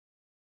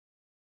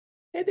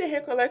Hey there,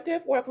 Hair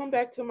Collective. Welcome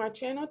back to my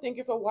channel. Thank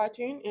you for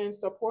watching and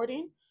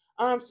supporting.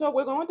 So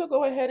we're going to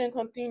go ahead and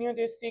continue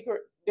this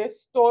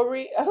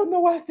story. I don't know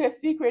why I said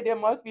secret. There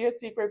must be a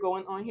secret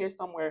going on here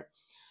somewhere.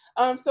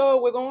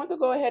 So we're going to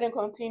go ahead and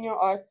continue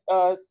our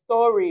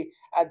story.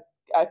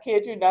 I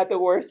kid you not, the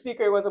word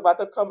secret was about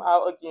to come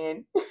out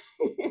again.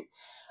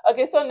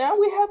 Okay, so now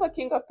we have a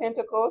King of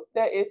Pentacles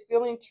that is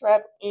feeling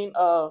trapped in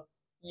a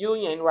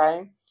union,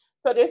 right?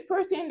 So this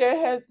person, there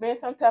has been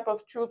some type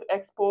of truth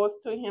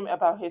exposed to him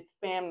about his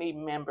family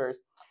members.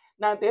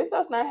 Now, this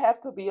does not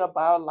have to be a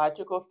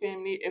biological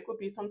family. It could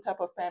be some type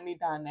of family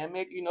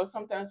dynamic. You know,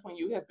 sometimes when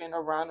you have been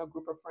around a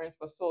group of friends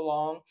for so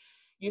long,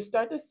 you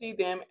start to see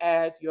them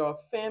as your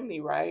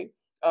family, right?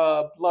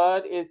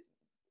 Blood is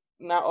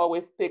not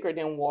always thicker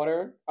than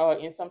water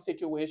in some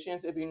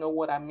situations, if you know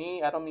what I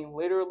mean. I don't mean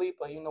literally,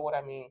 but you know what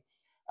I mean.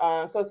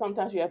 So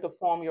sometimes you have to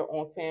form your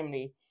own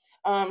family.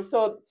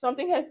 So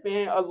something has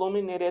been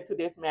illuminated to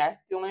this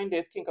masculine,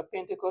 this King of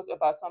Pentacles,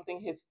 about something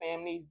his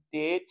family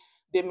did.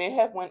 They may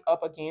have went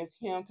up against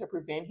him to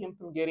prevent him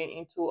from getting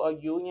into a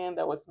union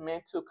that was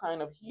meant to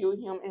kind of heal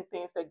him and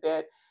things like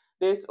that.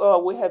 This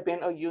would have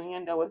been a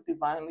union that was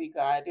divinely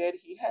guided.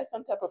 He has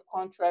some type of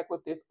contract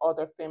with this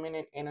other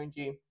feminine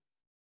energy,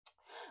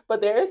 but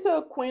there is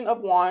a Queen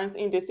of Wands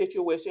in this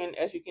situation.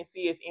 As you can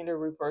see, it's in the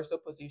reversal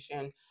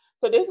position.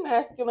 So this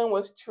masculine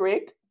was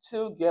tricked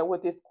to get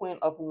with this Queen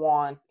of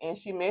Wands, and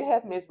she may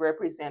have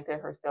misrepresented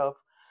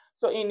herself.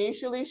 So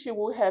initially, she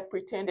would have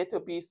pretended to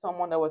be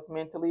someone that was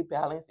mentally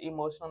balanced,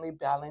 emotionally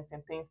balanced,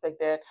 and things like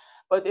that.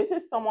 But this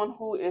is someone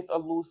who is a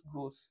loose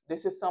goose.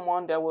 This is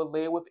someone that will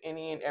lay with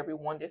any and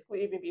everyone. This could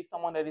even be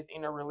someone that is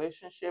in a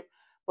relationship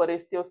but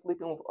is still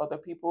sleeping with other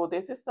people.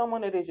 This is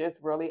someone that is just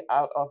really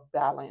out of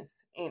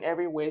balance in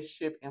every way,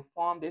 shape, and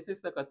form. This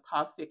is like a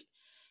toxic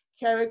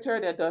character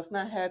that does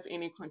not have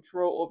any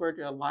control over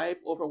their life,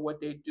 over what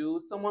they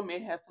do. Someone may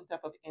have some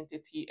type of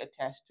entity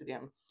attached to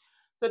them.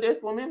 So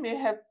this woman may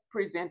have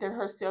presented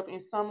herself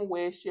in some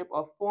way, shape,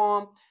 or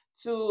form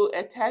to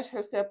attach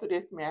herself to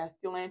this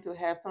masculine to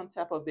have some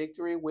type of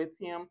victory with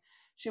him.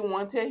 She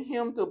wanted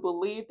him to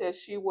believe that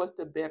she was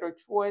the better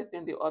choice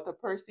than the other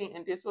person,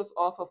 and this was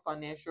all for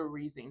financial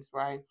reasons,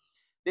 right?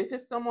 This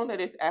is someone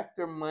that is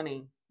after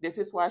money. This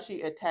is why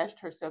she attached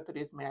herself to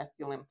this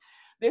masculine.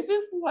 This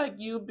is like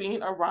you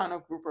being around a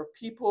group of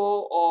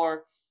people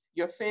or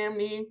your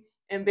family,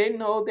 and they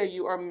know that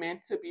you are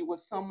meant to be with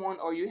someone,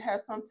 or you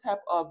have some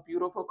type of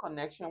beautiful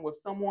connection with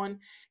someone,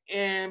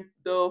 and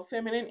the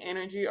feminine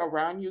energy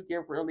around you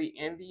get really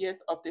envious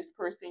of this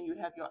person you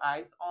have your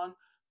eyes on.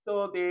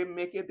 So they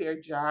make it their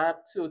job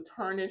to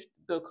tarnish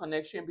the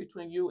connection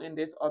between you and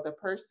this other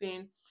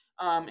person.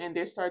 And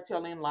they start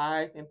telling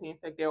lies and things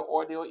like that,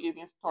 or they'll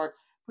even start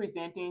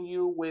presenting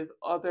you with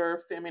other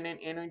feminine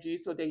energy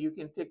so that you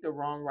can take the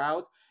wrong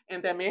route.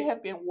 And that may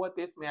have been what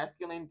this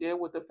masculine did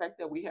with the fact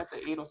that we have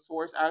the Eight of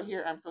Swords out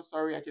here. I'm so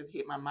sorry, I just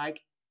hit my mic.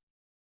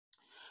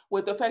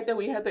 With the fact that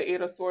we have the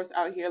Eight of Swords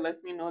out here,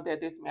 lets me know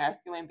that this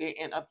masculine, they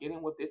end up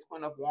getting with this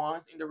Queen of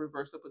Wands in the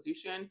reversal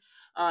position.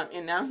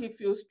 And now he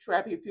feels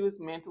trapped. He feels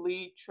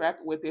mentally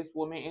trapped with this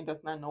woman and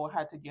does not know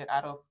how to get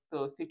out of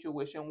the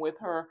situation with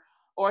her.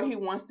 Or he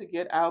wants to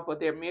get out, but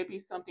there may be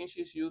something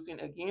she's using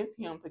against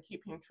him to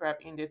keep him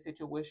trapped in this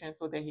situation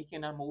so that he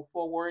cannot move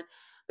forward.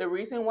 The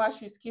reason why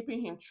she's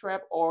keeping him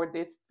trapped, or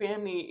this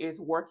family is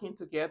working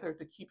together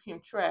to keep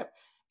him trapped,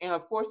 and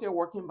of course they're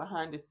working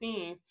behind the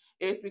scenes,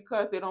 it's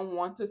because they don't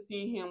want to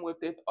see him with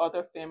this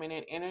other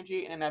feminine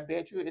energy. And I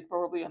bet you it's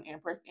probably an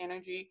Empress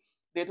energy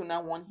they do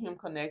not want him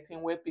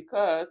connecting with,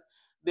 because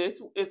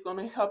this is going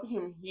to help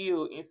him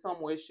heal in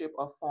some way, shape,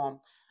 or form.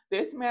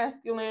 This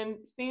masculine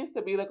seems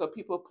to be like a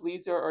people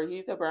pleaser, or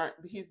he's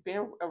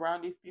been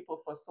around these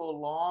people for so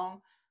long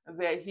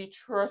that he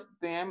trusts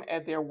them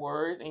at their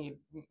words, and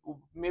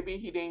maybe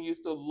he didn't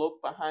used to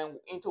look behind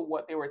into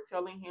what they were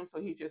telling him,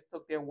 so he just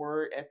took their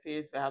word at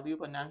face value.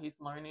 But now he's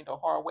learning the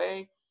hard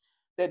way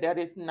that that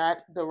is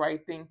not the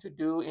right thing to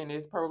do, and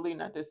is probably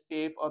not the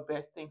safe or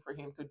best thing for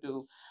him to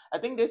do. I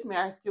think this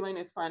masculine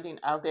is finding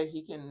out that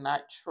he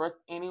cannot trust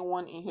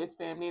anyone in his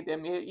family. There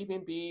may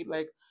even be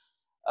like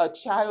a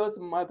child's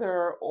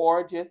mother,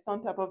 or just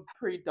some type of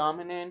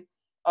predominant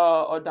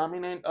or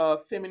dominant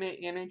feminine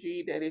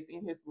energy that is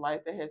in his life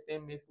that has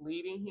been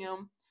misleading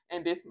him.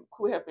 And this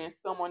could have been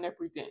someone that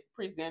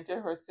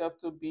presented herself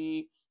to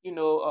be, you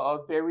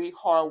know, very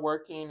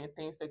hardworking and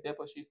things like that,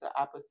 but she's the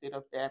opposite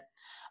of that.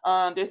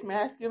 This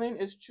masculine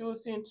is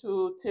choosing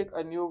to take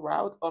a new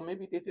route, or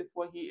maybe this is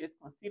what he is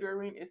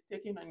considering, is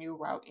taking a new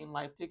route in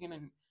life, taking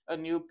a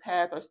new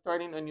path, or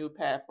starting a new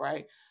path,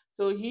 right?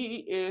 So he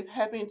is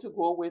having to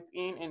go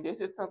within, and this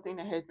is something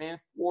that has been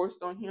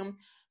forced on him,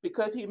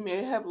 because he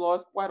may have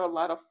lost quite a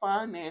lot of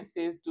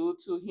finances due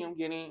to him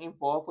getting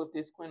involved with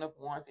this Queen of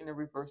Wands in a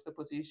reversal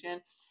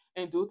position.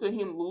 And due to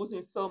him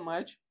losing so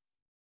much,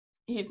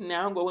 he's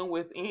now going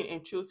within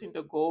and choosing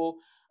to go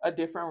a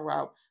different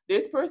route.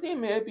 This person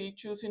may be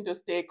choosing to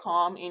stay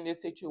calm in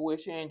this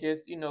situation and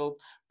just,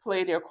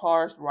 play their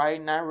cards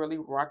right, not really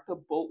rock the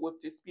boat with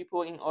these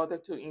people in order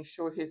to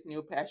ensure his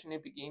new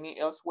passionate beginning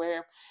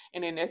elsewhere.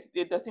 And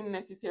it doesn't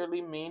necessarily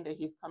mean that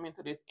he's coming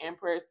to this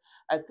Empress.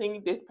 I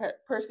think this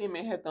person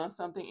may have done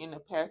something in the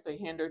past to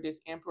hinder this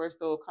Empress,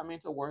 so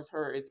coming towards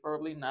her is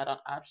probably not an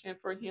option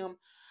for him.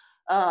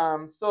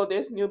 So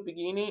this new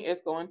beginning is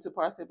going to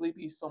possibly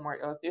be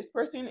somewhere else. This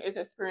person is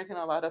experiencing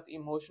a lot of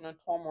emotional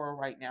turmoil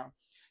right now.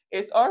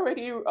 It's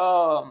already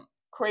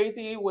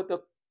crazy with the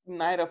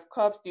Knight of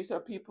Cups. These are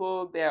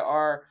people that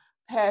are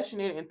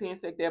passionate and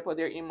things like that, but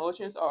their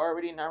emotions are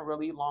already not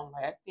really long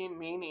lasting,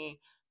 meaning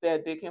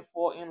that they can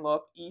fall in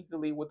love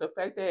easily. With the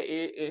fact that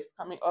it is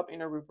coming up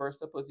in a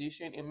reversal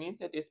position, it means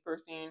that this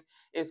person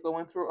is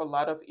going through a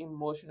lot of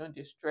emotional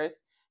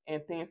distress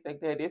and things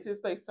like that. This is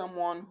like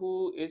someone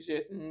who is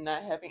just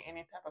not having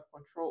any type of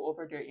control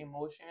over their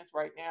emotions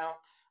right now.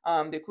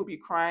 They could be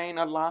crying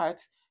a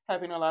lot,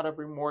 having a lot of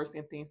remorse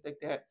and things like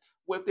that.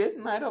 With this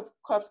Knight of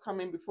Cups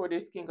coming before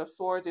this King of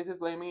Swords, this is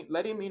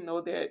letting me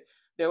know that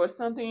there was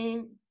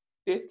something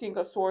this King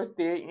of Swords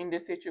did in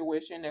this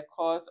situation that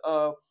caused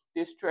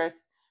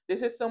distress.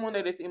 This is someone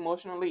that is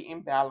emotionally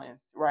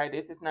imbalanced, right?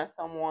 This is not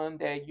someone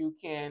that you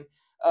can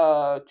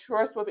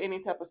trust with any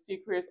type of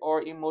secrets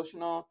or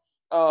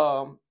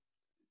um,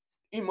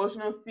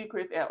 emotional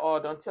secrets at all.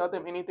 Don't tell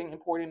them anything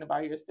important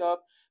about yourself.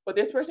 But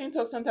this person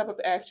took some type of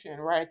action,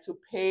 right, to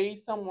pay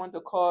someone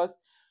to cause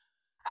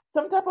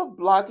some type of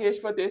blockage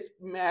for this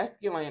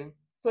masculine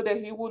so that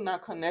he will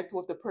not connect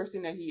with the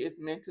person that he is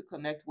meant to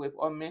connect with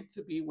or meant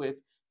to be with.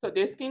 So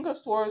this King of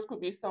Swords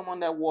could be someone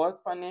that was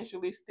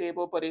financially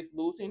stable but is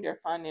losing their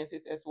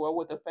finances as well,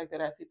 with the fact that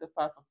I see the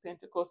Five of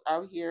Pentacles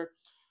out here.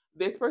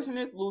 This person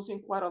is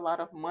losing quite a lot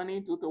of money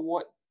due to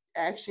what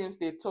actions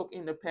they took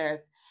in the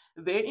past.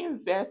 They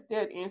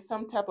invested in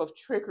some type of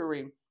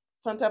trickery,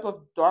 some type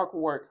of dark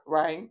work,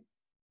 right?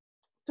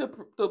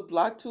 To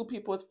block two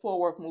people's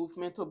forward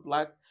movement, to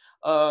block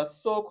a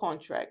soul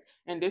contract.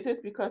 And this is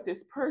because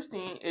this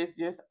person is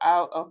just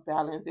out of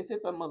balance. This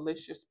is a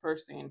malicious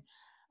person.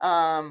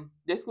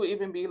 This could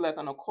even be like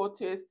an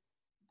occultist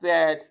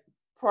that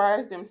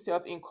prides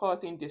themselves in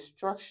causing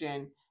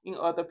destruction in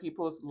other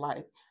people's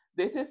life.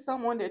 This is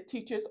someone that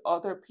teaches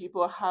other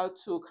people how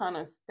to kind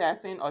of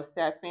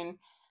staffing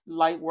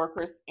light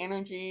workers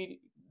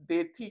energy.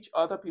 They teach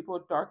other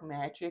people dark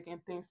magic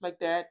and things like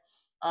that,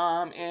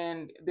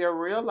 and they're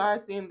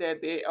realizing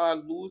that they are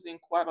losing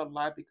quite a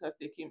lot because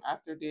they came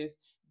after this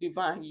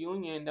divine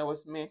union that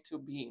was meant to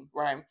be,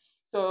 right?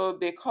 So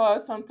they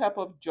cause some type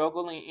of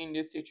juggling in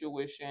this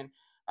situation,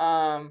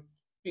 um,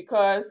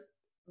 because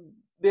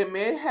they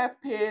may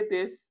have paid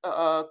this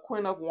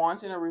Queen of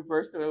Wands in a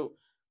reverse to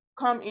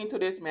come into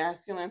this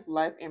masculine's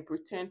life and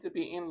pretend to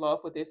be in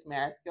love with this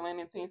masculine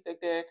and things like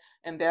that,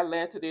 and that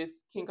led to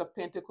this King of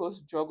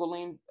Pentacles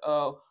juggling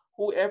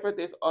whoever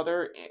this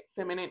other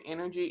feminine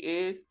energy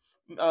is,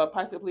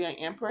 possibly an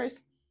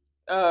Empress.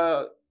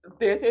 uh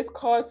this is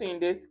causing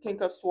this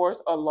King of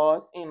Swords a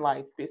loss in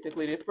life.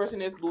 Basically, this person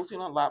is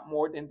losing a lot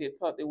more than they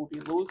thought they would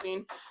be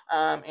losing,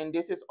 and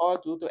this is all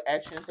due to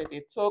actions that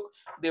they took.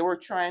 They were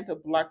trying to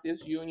block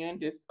this union,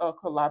 this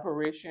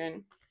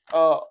collaboration,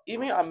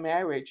 even a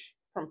marriage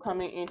from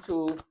coming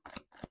into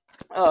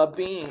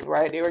being,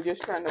 right? They were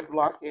just trying to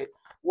block it.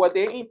 What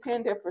they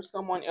intended for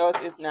someone else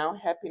is now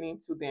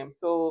happening to them.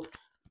 So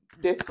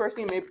this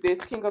person, maybe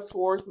this King of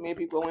Swords, may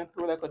be going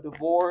through like a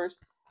divorce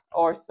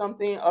or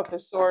something of the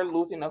sort,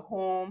 losing a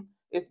home,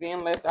 is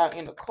being left out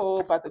in the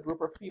cold by the group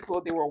of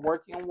people they were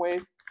working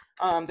with.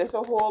 There's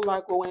a whole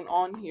lot going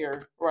on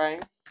here,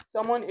 right?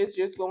 Someone is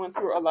just going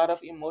through a lot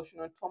of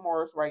emotional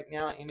turmoils right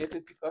now, and this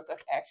is because of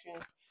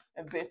actions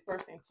that this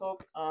person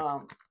took.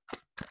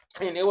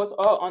 And it was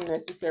all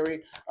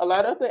unnecessary. A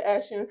lot of the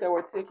actions that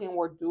were taken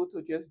were due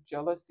to just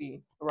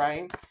jealousy,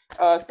 right?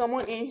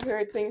 Someone in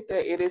here thinks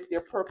that it is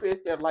their purpose,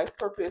 their life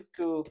purpose,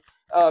 to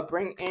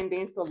bring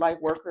endings to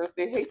light workers.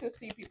 They hate to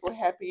see people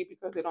happy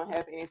because they don't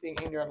have anything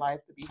in their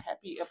life to be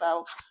happy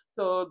about.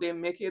 So they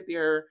make it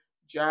their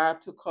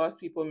job to cause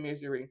people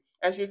misery.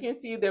 As you can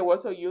see, there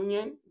was a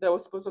union that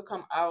was supposed to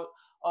come out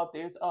of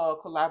this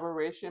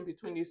collaboration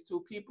between these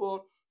two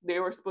people. They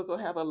were supposed to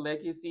have a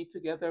legacy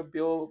together,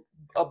 build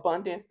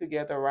abundance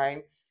together,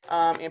 right?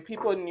 And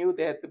people knew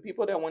that the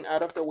people that went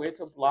out of the way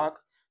to block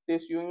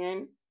this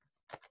union,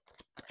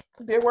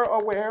 they were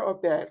aware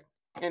of that,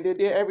 and they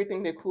did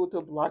everything they could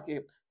to block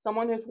it.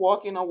 Someone is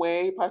walking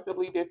away,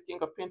 possibly this King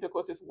of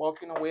Pentacles is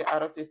walking away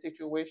out of this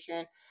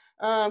situation,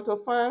 to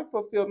find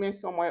fulfillment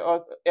somewhere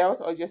else,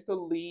 or just to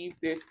leave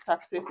this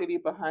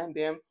toxicity behind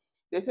them.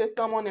 This is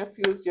someone that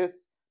feels just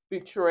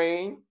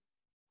betrayed.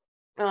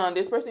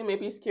 This person may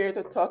be scared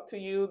to talk to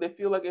you. They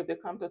feel like if they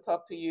come to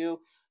talk to you,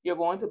 you're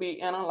going to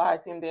be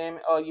analyzing them,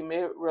 or you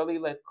may really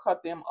like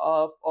cut them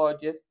off, or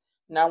just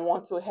not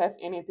want to have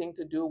anything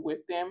to do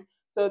with them.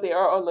 So they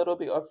are a little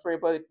bit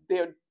afraid, but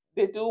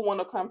they do want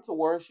to come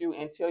towards you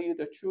and tell you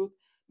the truth.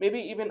 Maybe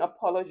even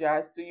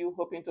apologize to you,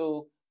 hoping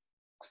to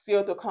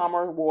seal the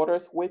calmer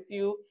waters with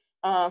you.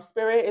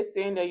 Spirit is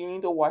saying that you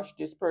need to watch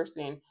this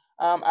person.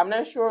 I'm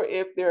not sure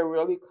if they're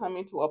really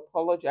coming to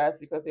apologize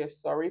because they're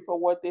sorry for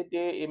what they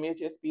did. It may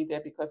just be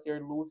that because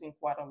they're losing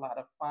quite a lot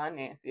of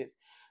finances.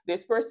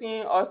 This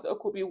person also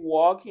could be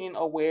walking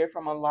away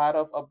from a lot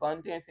of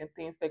abundance and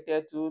things like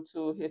that due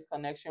to his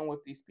connection with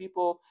these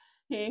people.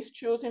 He's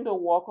choosing to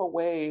walk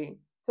away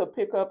to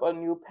pick up a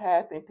new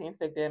path and things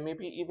like that.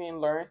 Maybe even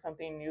learn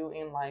something new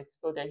in life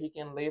so that he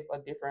can live a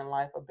different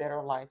life, a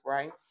better life,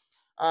 right?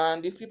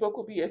 These people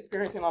could be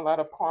experiencing a lot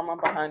of karma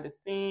behind the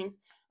scenes.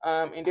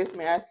 And this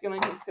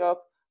masculine himself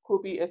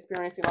could be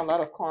experiencing a lot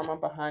of karma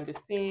behind the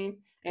scenes.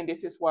 And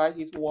this is why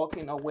he's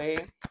walking away.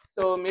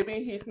 So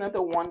maybe he's not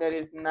the one that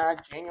is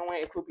not genuine.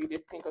 It could be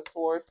this King of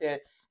Swords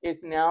that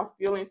is now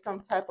feeling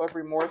some type of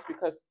remorse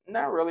because,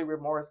 not really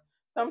remorse,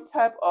 some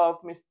type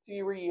of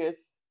mysterious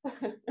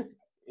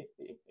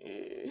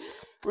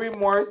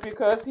remorse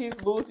because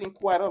he's losing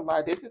quite a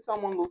lot. This is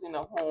someone losing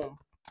a home,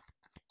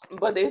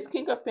 but this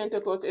King of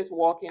Pentacles is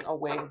walking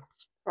away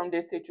from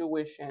this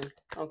situation.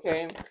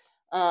 Okay.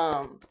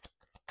 Um,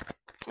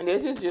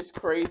 this is just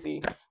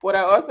crazy. What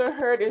I also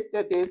heard is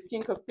that this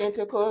King of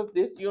Pentacles,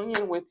 this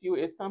union with you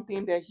is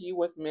something that he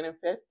was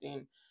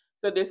manifesting.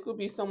 So this could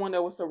be someone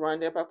that was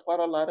surrounded by quite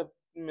a lot of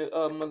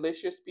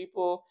malicious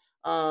people,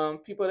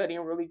 people that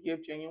didn't really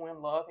give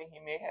genuine love, and he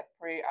may have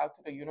prayed out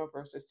to the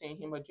universe to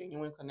send him a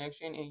genuine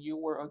connection, and you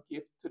were a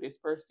gift to this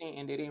person,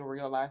 and they didn't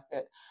realize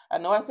that. I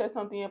know I said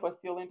something about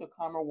sealing the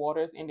calmer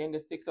waters, and then the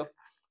Six of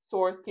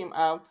Swords came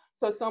out.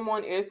 So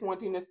someone is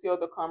wanting to seal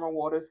the calmer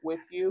waters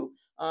with you,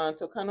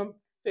 to kind of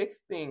fix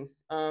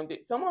things.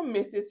 Someone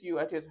misses you.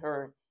 I just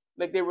heard,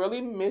 like, they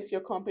really miss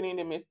your company.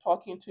 They miss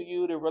talking to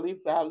you. They really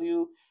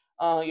value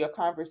your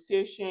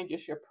conversation,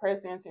 just your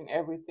presence and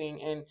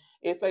everything. And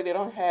it's like they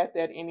don't have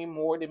that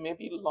anymore. They may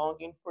be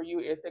longing for you.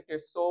 It's like their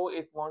soul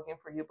is longing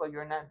for you, but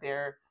you're not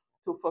there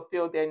to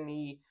fulfill their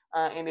need.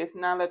 And it's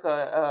not like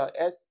a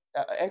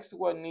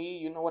extra need.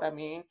 You know what I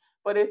mean?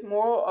 But it's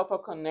more of a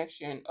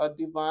connection, a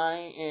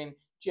divine and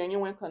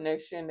genuine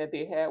connection that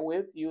they had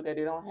with you that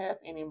they don't have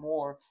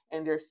anymore,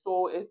 and their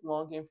soul is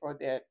longing for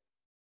that.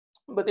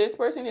 But this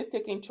person is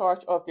taking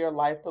charge of their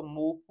life to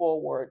move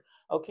forward.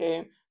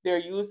 Okay,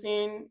 they're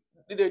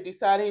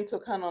deciding to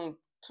kind of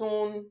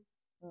tune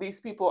these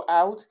people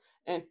out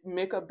and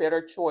make a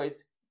better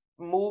choice,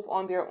 move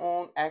on their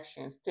own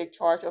actions, take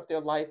charge of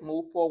their life,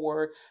 move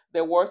forward.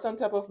 There was some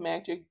type of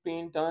magic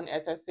being done.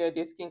 As I said,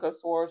 this King of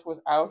Swords was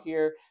out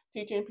here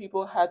teaching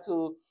people how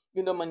to,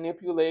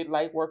 manipulate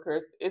light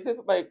workers. This is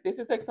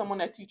like someone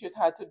that teaches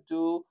how to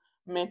do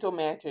mental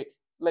magic.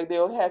 Like,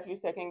 they'll have you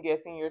second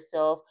guessing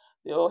yourself.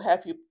 They'll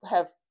have you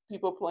have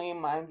people playing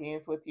mind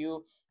games with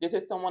you. This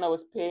is someone that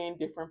was paying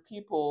different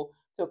people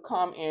to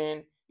come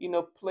in,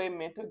 play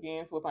mental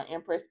games with an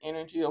Empress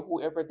energy or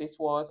whoever this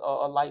was,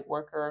 or a light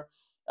worker.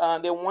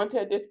 They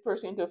wanted this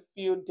person to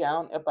feel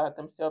down about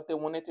themselves. They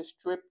wanted to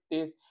strip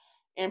this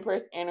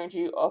Empress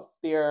energy of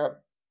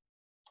their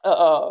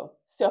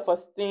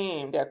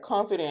self-esteem, their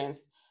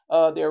confidence,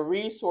 their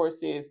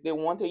resources. They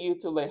wanted you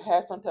to like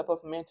have some type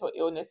of mental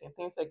illness and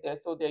things like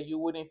that, so that you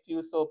wouldn't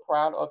feel so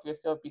proud of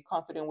yourself, be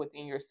confident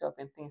within yourself,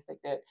 and things like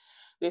that.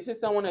 This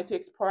is someone that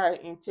takes pride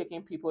in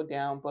taking people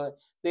down, but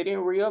they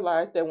didn't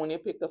realize that when they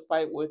picked a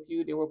fight with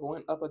you, they were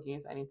going up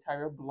against an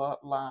entire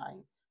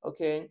bloodline.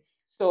 Okay.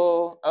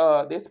 So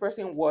this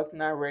person was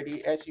not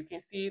ready. As you can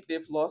see,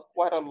 they've lost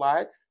quite a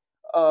lot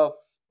of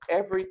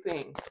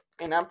everything,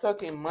 and I'm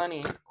talking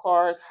money,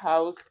 cars,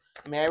 house,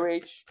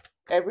 marriage,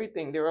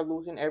 everything. They are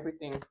losing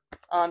everything.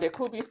 There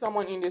could be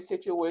someone in this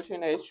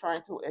situation that is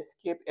trying to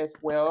escape as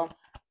well,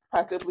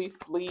 possibly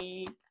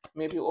flee,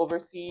 maybe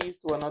overseas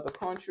to another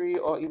country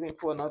or even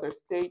to another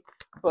state.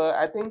 But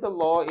I think the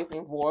law is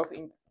involved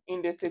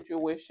in this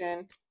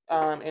situation.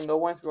 And no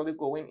one's really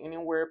going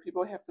anywhere.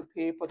 People have to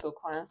pay for the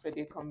crimes that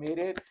they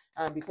committed,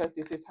 because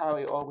this is how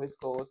it always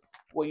goes.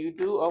 What you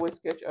do always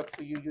catch up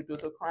to you. You do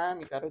the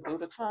crime, you got to do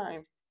the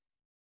time.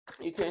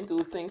 You can't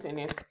do things and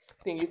then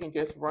think you can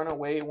just run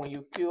away when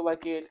you feel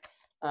like it.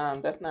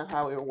 That's not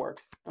how it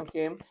works.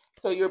 Okay,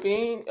 so you're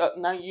being,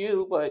 not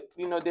you, but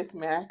this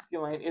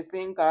masculine is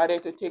being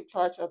guided to take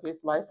charge of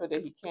his life so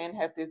that he can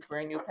have this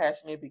brand new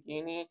passionate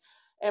beginning,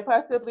 and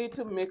possibly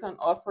to make an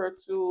offer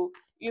to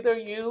either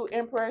you,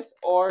 Empress,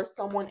 or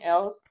someone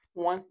else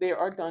once they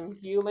are done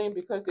healing,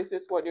 because this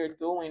is what they're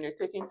doing. They're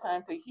taking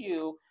time to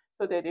heal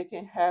so that they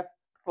can have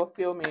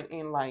fulfillment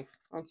in life.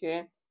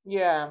 Okay,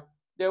 yeah,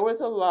 there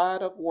was a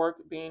lot of work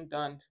being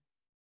done,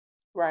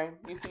 right?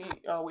 You see,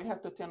 we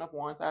have the Ten of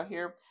Wands out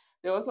here.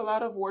 There was a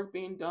lot of work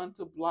being done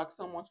to block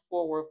someone's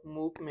forward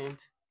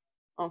movement,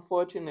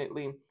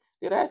 unfortunately.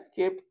 Did I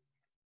skip?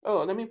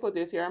 Oh, let me put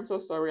this here. I'm so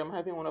sorry. I'm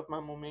having one of my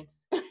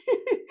moments.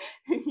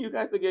 You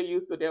guys will get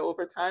used to that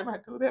over time. I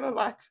do that a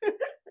lot.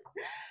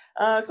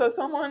 So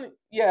someone,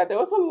 yeah, there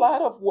was a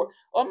lot of work.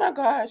 Oh my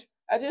gosh,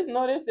 I just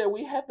noticed that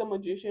we have the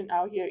Magician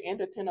out here and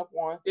the Ten of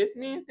Wands. This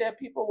means that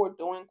people were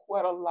doing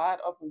quite a lot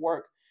of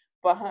work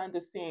behind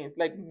the scenes,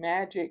 like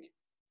magic.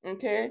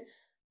 Okay,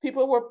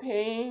 people were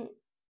paying.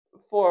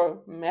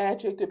 for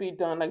magic to be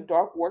done, like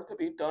dark work to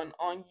be done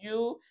on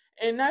you,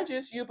 and not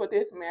just you, but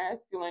this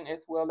masculine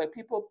as well. Like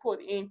people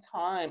put in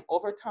time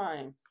over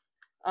time.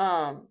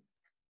 Um,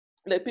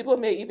 like people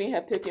may even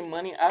have taken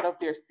money out of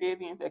their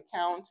savings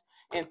accounts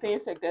and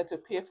things like that to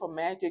pay for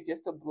magic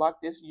just to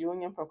block this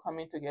union from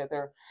coming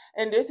together.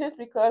 And this is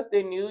because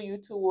they knew you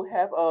two will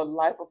have a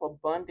life of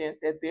abundance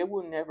that they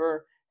will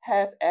never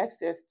have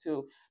access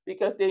to,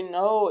 because they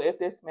know if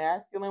this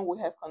masculine would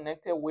have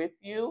connected with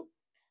you,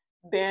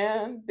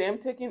 then them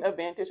taking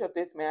advantage of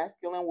this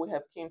masculine would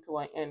have came to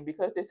an end,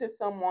 because this is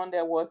someone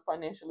that was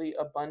financially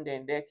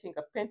abundant, they're king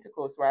of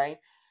pentacles, right?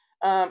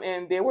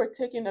 And they were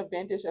taking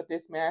advantage of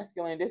this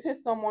masculine. This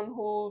is someone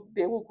who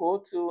they will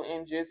go to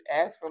and just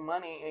ask for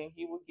money and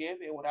he will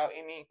give it without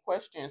any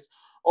questions.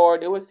 Or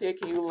they would say,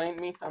 can you lend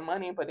me some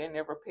money? But they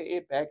never pay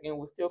it back and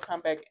will still come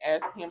back,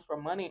 ask him for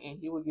money, and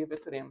he will give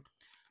it to them.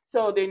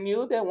 So they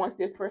knew that once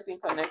this person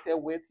connected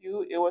with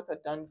you, it was a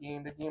done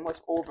game. The game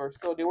was over.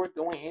 So they were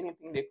doing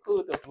anything they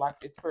could to block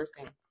this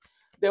person.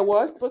 There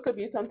was supposed to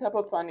be some type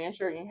of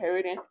financial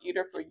inheritance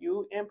either for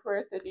you,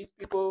 Empress, that these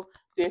people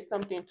did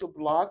something to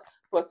block,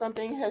 but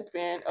something has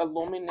been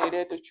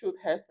illuminated. The truth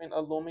has been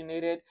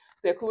illuminated.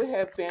 There could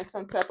have been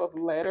some type of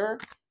letter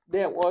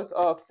that was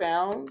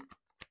found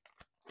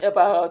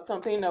about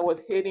something that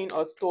was hidden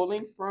or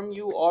stolen from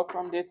you or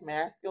from this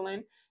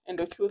masculine, and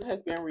the truth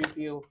has been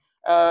revealed.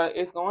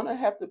 It's going to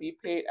have to be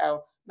paid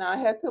out. Now, I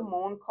had the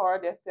moon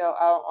card that fell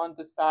out on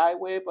the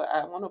sideway, but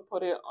I want to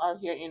put it out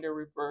here in the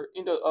revert,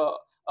 in the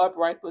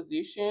upright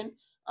position.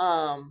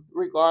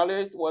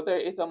 Regardless whether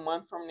it's a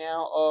month from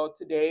now or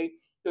today,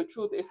 the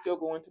truth is still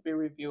going to be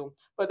revealed.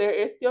 But there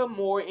is still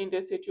more in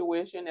this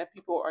situation that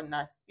people are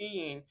not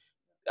seeing.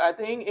 I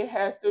think it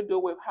has to do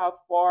with how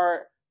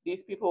far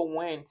these people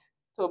went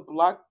to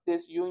block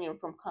this union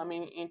from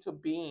coming into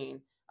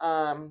being.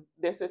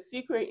 There's a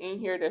secret in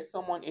here that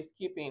someone is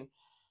keeping.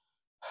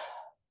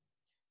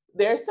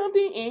 There's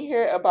something in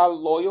here about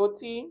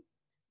loyalty.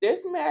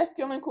 This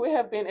masculine could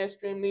have been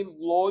extremely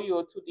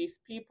loyal to these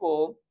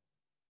people,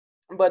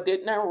 but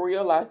did not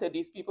realize that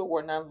these people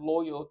were not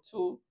loyal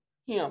to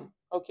him.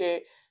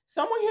 Okay.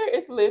 Someone here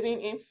is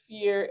living in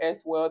fear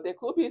as well. There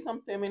could be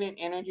some feminine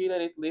energy that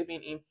is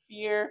living in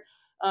fear.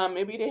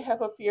 Maybe they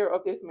have a fear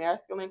of this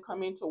masculine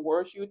coming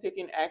towards you,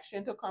 taking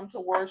action to come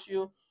towards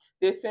you.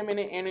 This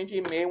feminine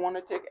energy may want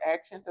to take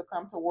actions to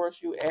come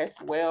towards you as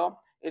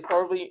well. It's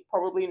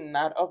probably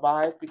not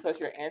advised, because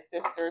your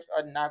ancestors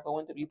are not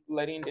going to be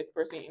letting this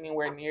person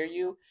anywhere near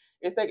you.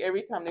 It's like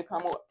every time they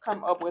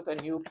come up with a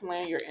new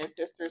plan, your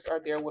ancestors are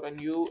there with a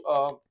new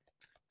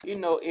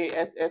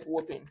ASS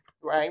whooping,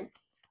 right?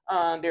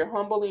 They're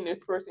humbling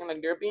this person,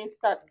 like they're being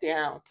sat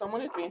down.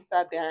 Someone is being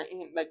sat down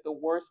in like the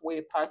worst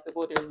way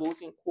possible. They're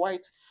losing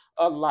quite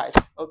a life.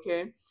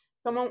 Okay.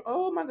 Someone,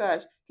 oh my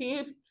gosh, can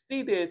you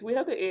see this? We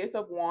have the Ace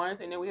of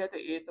Wands and then we have the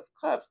Ace of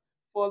Cups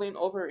falling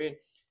over it.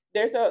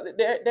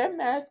 That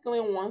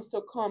masculine wants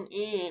to come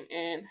in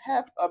and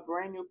have a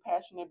brand new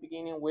passionate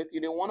beginning with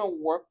you. They want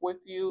to work with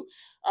you.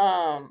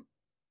 Um,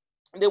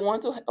 they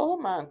want to, oh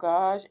my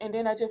gosh. And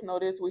then I just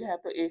noticed we have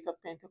the Ace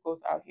of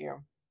Pentacles out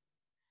here.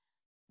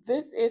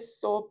 This is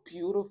so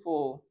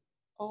beautiful.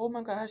 Oh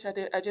my gosh,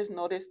 I just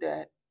noticed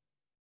that.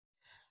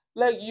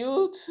 Like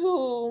you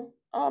two,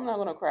 oh, I'm not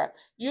gonna cry.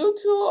 You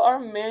two are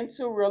meant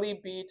to really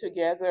be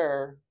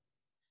together.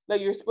 Like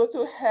you're supposed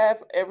to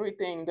have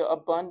everything, the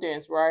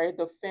abundance, right?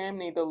 The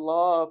family, the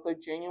love, the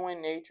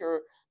genuine nature,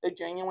 the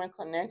genuine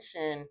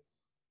connection,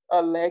 a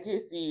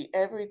legacy,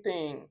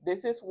 everything.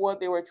 This is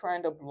what they were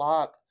trying to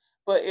block.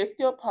 But it's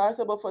still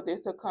possible for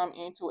this to come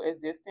into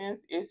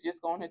existence. It's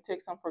just going to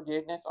take some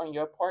forgiveness on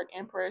your part,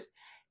 Empress,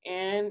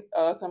 and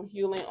some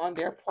healing on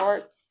their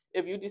part.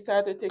 If you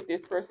decide to take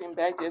this person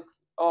back,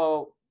 this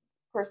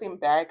person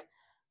back,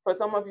 for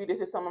some of you, this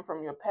is someone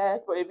from your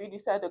past. But if you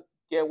decide to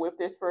get with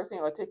this person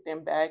or take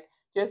them back,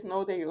 just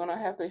know that you're going to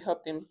have to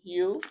help them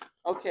heal.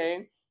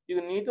 Okay.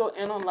 You need to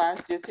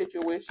analyze this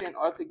situation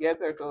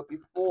altogether though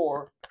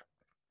before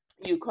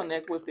you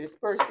connect with this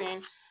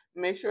person.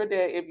 Make sure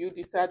that if you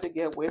decide to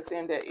get with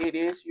them, that it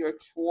is your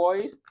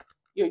choice,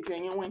 your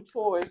genuine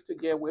choice to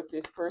get with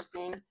this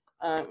person,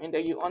 and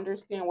that you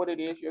understand what it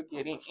is you're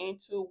getting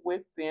into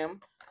with them,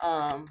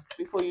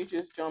 before you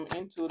just jump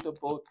into the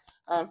boat.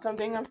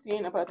 Something I'm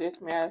seeing about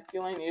this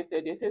masculine is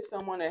that this is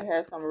someone that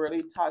has some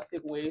really toxic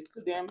ways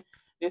to them.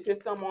 This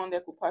is someone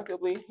that could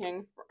possibly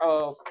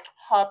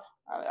hop.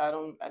 I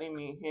didn't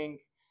mean hang,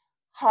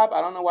 hop.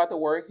 I don't know what the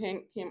word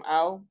came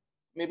out.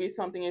 Maybe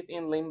something is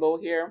in limbo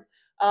here.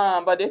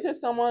 But this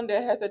is someone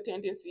that has a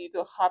tendency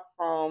to hop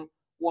from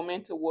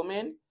woman to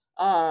woman.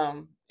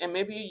 And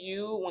maybe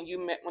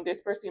when this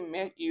person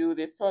met you,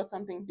 they saw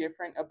something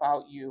different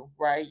about you,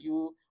 right?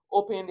 You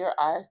opened their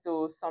eyes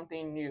to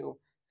something new.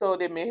 So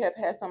they may have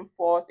had some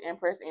false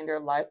empress in their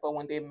life, but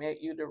when they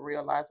met you, they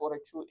realized what a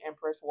true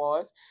empress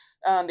was.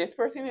 This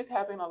person is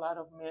having a lot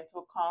of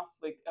mental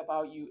conflict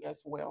about you as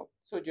well.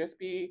 So just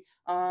keep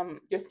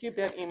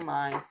that in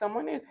mind.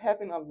 Someone is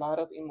having a lot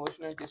of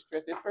emotional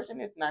distress. This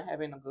person is not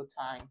having a good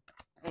time.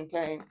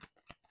 Okay.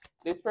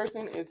 This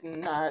person is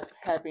not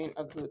having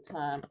a good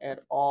time at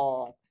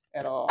all,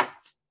 at all.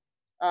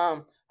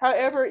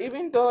 However,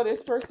 even though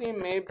this person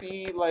may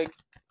be like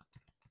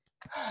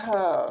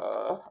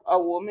a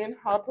woman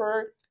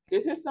hopper,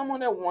 this is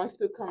someone that wants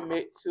to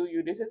commit to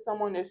you. This is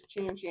someone that's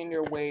changing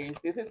their ways.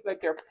 This is like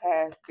their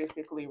past,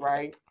 basically,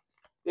 right?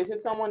 This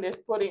is someone that's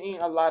putting in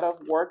a lot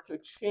of work to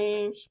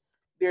change.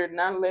 They're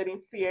not letting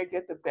fear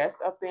get the best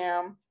of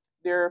them.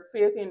 They're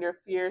facing their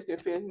fears, they're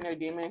facing their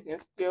demons, and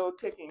still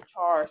taking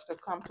charge to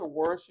come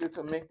towards you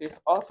to make this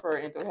offer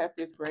and to have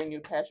this brand new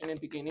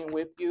passionate beginning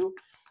with you.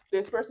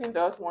 This person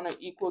does want to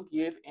equal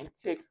give and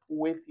take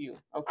with you,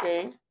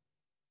 okay?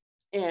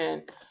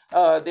 And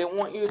they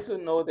want you to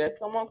know that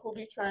someone could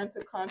be trying to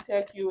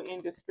contact you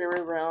in the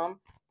spirit realm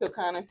to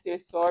kind of say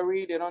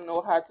sorry. They don't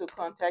know how to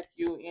contact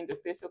you in the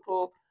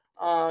physical.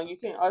 You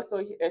can also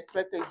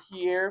expect to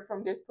hear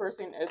from this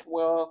person as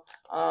well.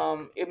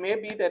 It may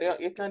be that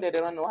it's not that they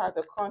don't know how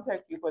to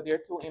contact you, but they're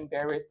too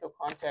embarrassed to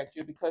contact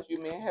you because you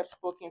may have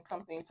spoken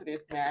something to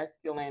this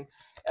masculine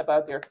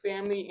about their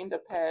family in the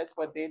past,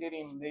 but they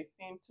didn't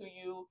listen to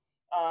you.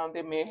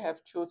 They may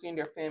have chosen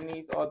their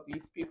families or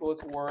these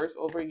people's words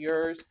over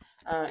yours,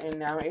 and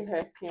now it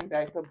has came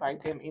back to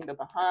bite them in the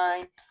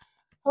behind.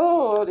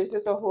 Oh, this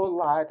is a whole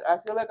lot. I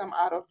feel like I'm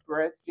out of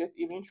breath just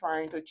even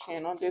trying to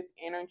channel this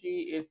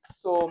energy. Is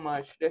so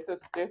much. There's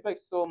like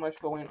so much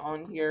going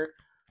on here.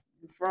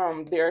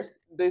 From there's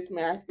this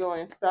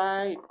masculine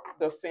side,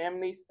 the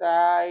family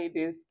side,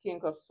 this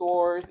king of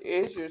swords.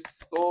 It's just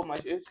so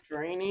much. It's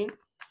draining.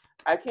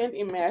 I can't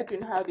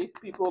imagine how these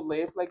people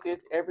live like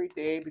this every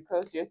day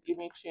because just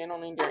even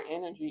channeling their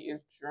energy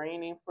is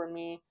draining for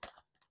me.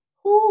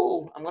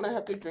 Whew, I'm gonna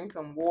have to drink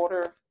some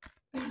water,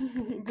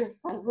 get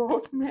some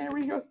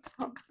rosemary or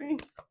something.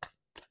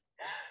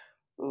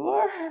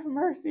 Lord have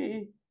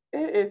mercy.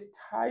 It is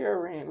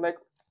tiring. Like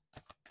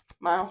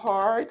my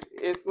heart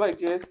is like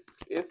just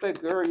it's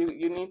like girl,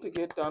 you need to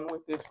get done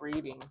with this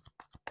reading.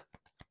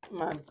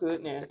 My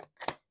goodness.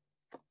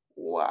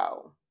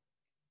 Wow.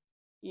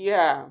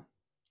 Yeah.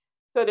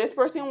 So this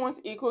person wants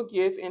equal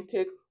give and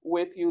take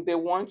with you. They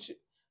want you,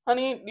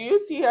 honey. Do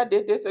you see I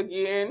did this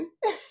again?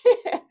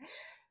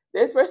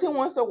 This person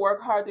wants to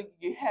work hard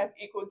to have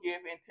equal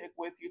give and take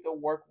with you to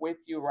work with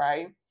you,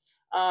 right?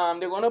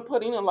 They're going to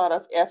put in a lot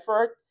of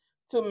effort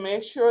to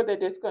make sure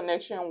that this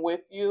connection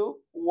with you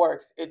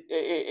works.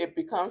 It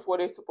becomes what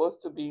it's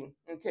supposed to be.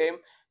 Okay,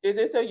 this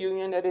is a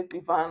union that is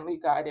divinely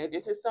guided.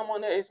 This is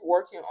someone that is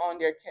working on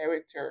their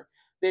character.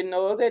 They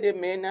know that it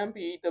may not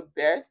be the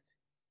best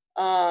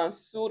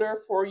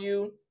suitor for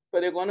you, but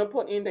they're going to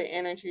put in the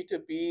energy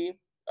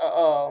uh,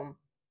 um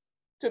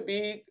to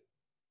be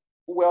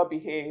well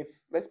behaved.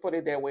 Let's put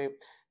it that way.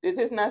 This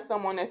is not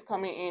someone that's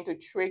coming in to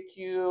trick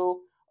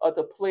you or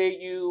to play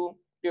you.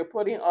 They're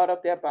putting all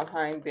of that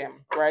behind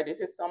them, right? This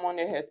is someone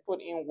that has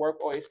put in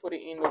work or is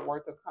putting in the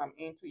work to come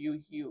into you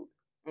healed.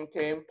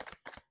 Okay.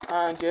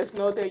 Just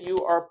know that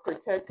you are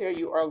protected,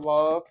 you are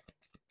loved.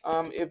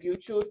 If you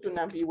choose to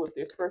not be with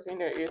this person,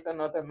 there is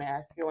another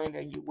masculine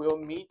that you will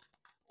meet.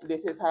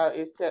 This is how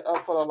it's set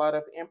up for a lot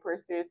of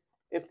empresses.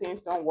 If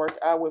things don't work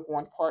out with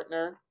one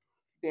partner,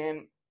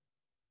 then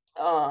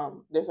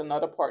there's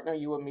another partner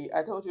you will meet.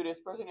 I told you this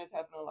person is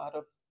having a lot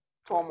of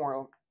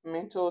turmoil,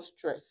 mental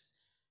stress.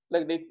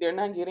 Like they're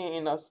not getting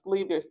enough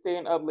sleep, they're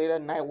staying up late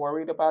at night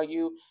worried about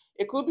you.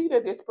 It could be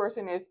that this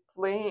person is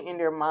playing in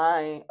their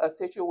mind a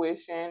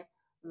situation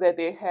that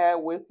they had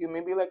with you.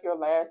 Maybe like your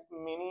last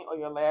minute or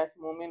your last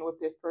moment with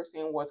this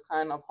person was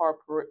kind of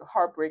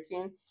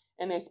heartbreaking,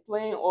 and it's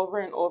playing over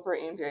and over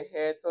in their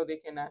head so they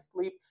cannot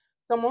sleep.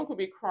 Someone could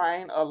be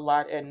crying a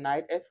lot at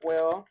night as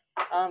well.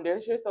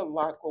 There's just a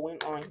lot going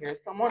on here.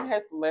 Someone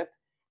has left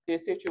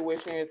this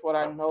situation, is what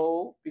I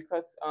know,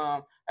 because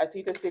I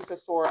see the Six of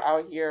Swords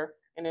out here,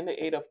 and then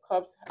the Eight of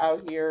Cups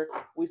out here.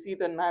 We see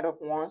the Knight of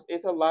Wands.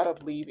 It's a lot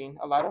of leaving,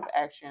 a lot of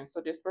action.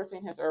 So this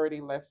person has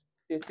already left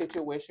this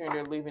situation.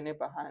 They're leaving it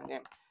behind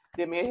them.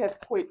 They may have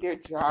quit their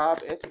job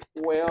as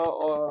well,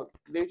 or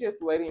they're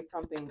just letting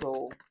something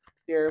go.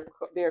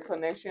 Their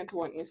connection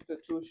to an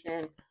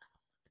institution,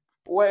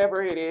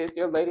 whatever it is,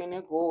 they're letting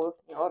it go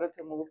in order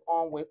to move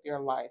on with their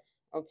life.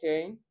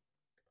 Okay?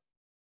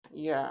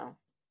 Yeah.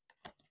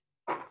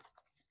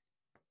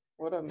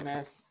 What a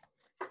mess.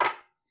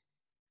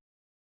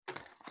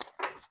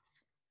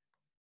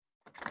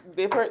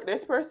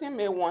 This person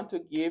may want to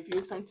give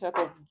you some type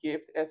of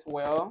gift as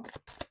well.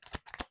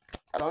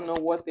 I don't know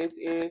what this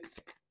is.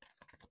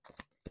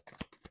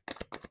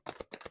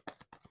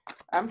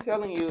 I'm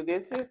telling you,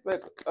 this is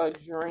like a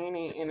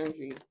draining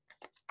energy.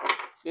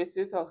 This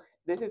is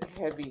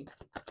heavy.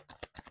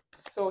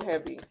 So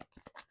heavy.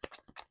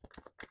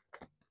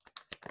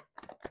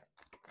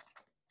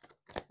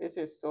 This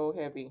is so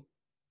heavy.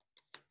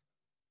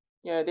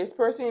 Yeah, this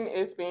person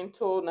is being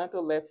told not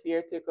to let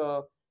fear take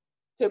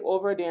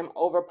over them,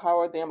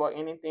 overpower them, or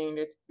anything.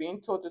 They're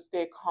being told to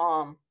stay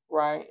calm,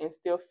 right, and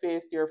still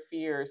face their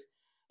fears.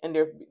 And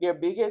their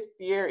biggest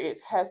fear is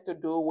has to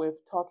do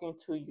with talking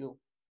to you.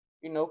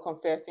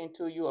 confessing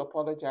to you,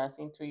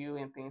 apologizing to you,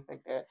 and things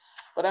like that.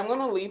 But I'm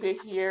gonna leave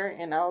it here,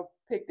 and I'll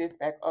pick this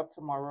back up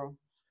tomorrow.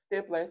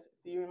 Stay blessed.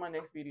 See you in my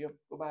next video.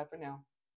 Goodbye for now.